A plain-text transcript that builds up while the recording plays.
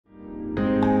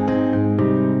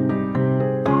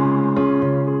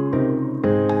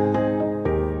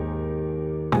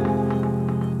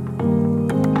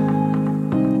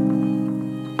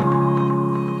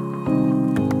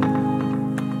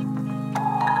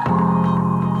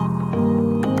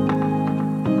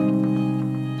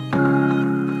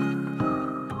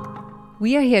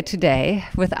We are here today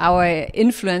with our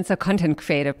influencer content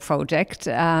creator project,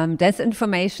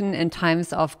 Disinformation in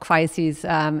Times of Crises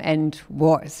and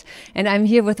Wars. And I'm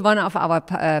here with one of our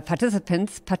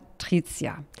participants,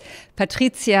 Patrīcija.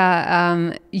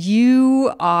 Patrīcija,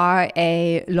 you are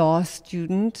a law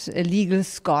student, a legal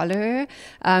scholar.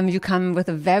 You come with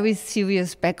a very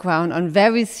serious background on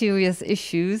very serious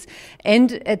issues,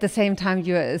 and at the same time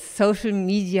you're a social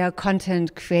media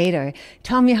content creator.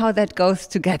 Tell me how that goes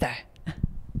together.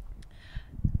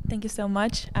 Thank you so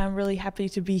much. I'm really happy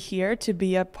to be here, to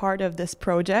be a part of this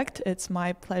project. It's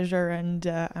my pleasure, and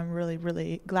I'm really,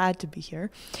 really glad to be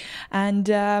here. And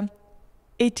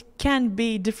it can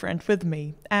be different with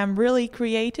me. I'm really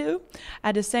creative.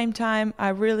 At the same time, I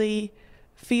really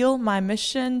feel my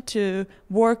mission to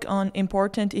work on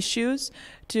important issues,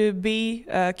 to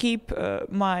keep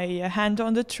my hand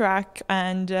on the track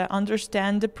and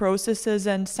understand the processes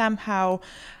and somehow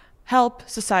help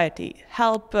society,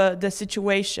 help the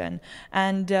situation.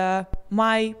 And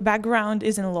my background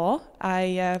is in law.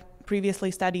 I previously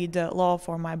studied law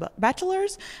for my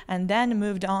bachelor's and then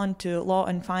moved on to law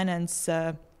and finance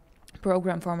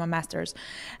program for my master's.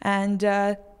 And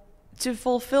to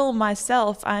fulfill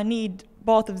myself, I need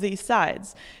both of these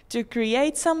sides. To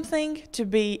create something, to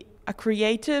be a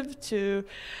creative, to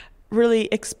really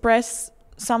express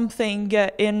something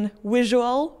in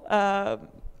visual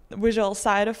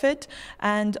side of it,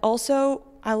 and also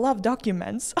I love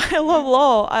documents. I love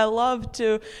law. I love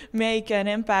to make an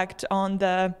impact on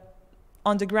the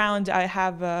ground I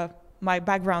have my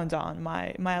background on,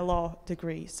 my law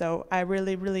degree. So I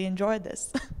really, really enjoyed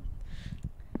this.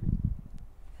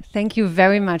 Thank you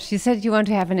very much. You said you want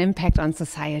to have an impact on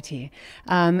society,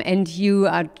 and you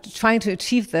are trying to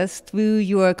achieve this through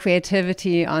your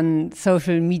creativity on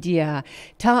social media.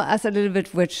 Tell us a little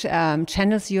bit which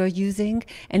channels you are using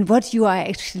and what you are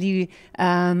actually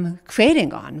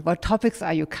creating on. What topics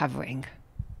are you covering?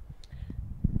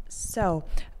 So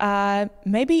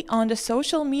maybe on the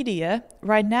social media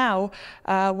right now,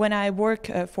 when I work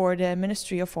for the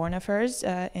Ministry of Foreign Affairs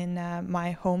in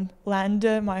my homeland,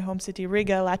 my home city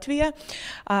Riga, Latvia,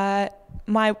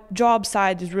 my job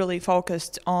side is really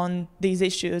focused on these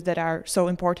issues that are so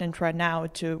important right now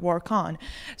to work on.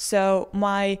 So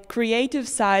my creative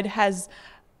side has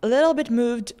a little bit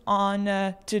moved on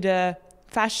to the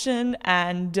fashion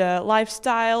and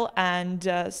lifestyle and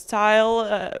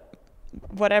style,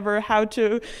 whatever, how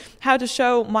to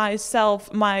show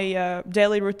myself my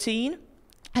daily routine.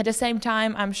 At the same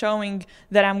time, I'm showing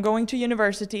that I'm going to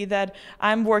university, that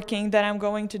I'm working, that I'm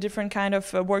going to different kind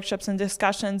of workshops and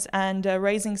discussions, and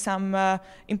raising some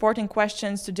important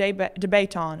questions to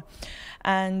debate on.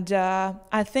 And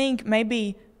I think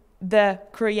maybe the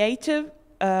creative,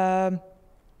 all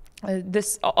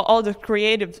the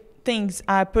creative things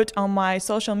I put on my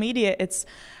social media, it's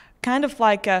kind of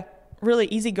like a really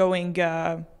easygoing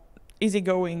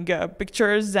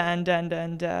pictures, and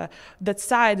that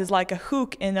side is like a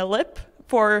hook in a lip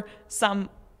for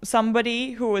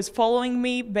somebody who is following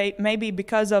me, maybe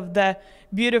because of the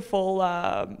beautiful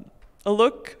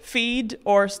look, feed,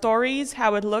 or stories,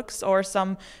 how it looks, or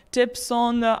some tips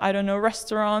on I don't know,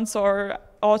 restaurants or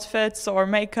outfits or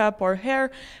makeup or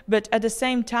hair. But at the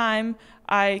same time,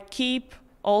 I keep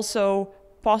also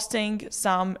posting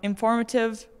some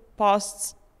informative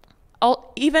posts,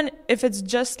 even if it's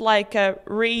just like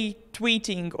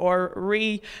retweeting or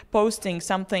reposting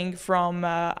something from,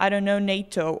 I don't know,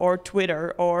 NATO or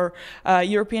Twitter or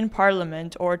European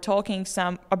Parliament, or talking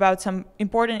about some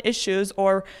important issues,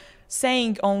 or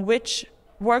saying on which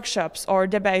workshops or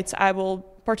debates I will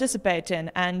participate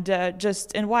in, and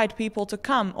just invite people to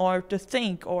come or to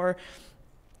think, or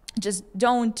just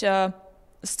don't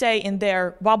stay in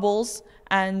their bubbles,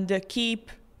 and keep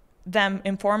them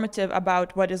informative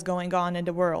about what is going on in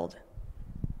the world.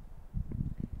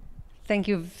 Thank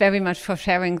you very much for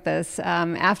sharing this.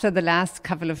 After the last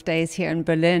couple of days here in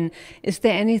Berlin, is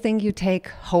there anything you take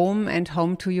home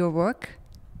to your work?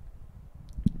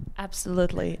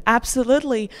 Absolutely,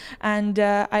 absolutely. And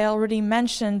I already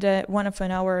mentioned one of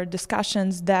in our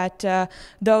discussions that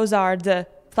those are the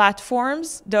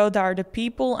platforms, those are the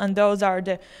people, and those are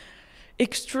the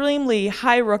extremely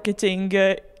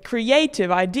high-rocketing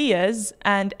creative ideas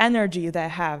and energy they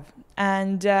have,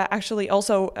 and actually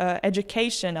also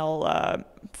educational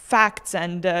facts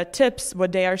and tips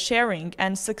what they are sharing,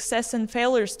 and success and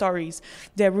failure stories.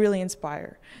 They really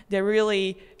inspire. They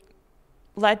really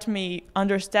let me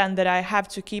understand that I have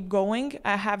to keep going.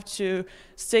 I have to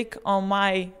stick on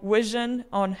my vision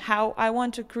on how I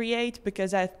want to create,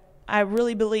 because I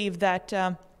really believe that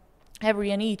every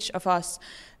and each of us,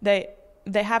 they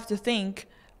have to think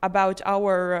about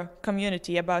our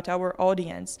community, about our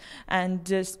audience. And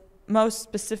this most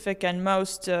specific and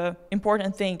most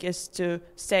important thing is to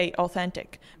stay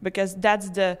authentic, because that's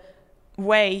the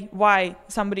way why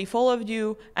somebody followed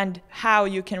you and how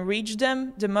you can reach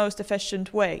them the most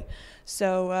efficient way.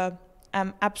 So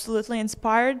I'm absolutely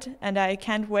inspired, and I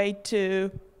can't wait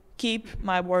to keep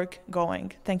my work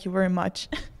going. Thank you very much.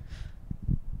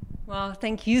 Well,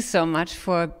 thank you so much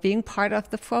for being part of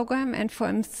the program and for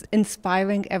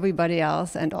inspiring everybody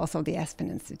else, and also the Aspen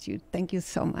Institute. Thank you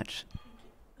so much.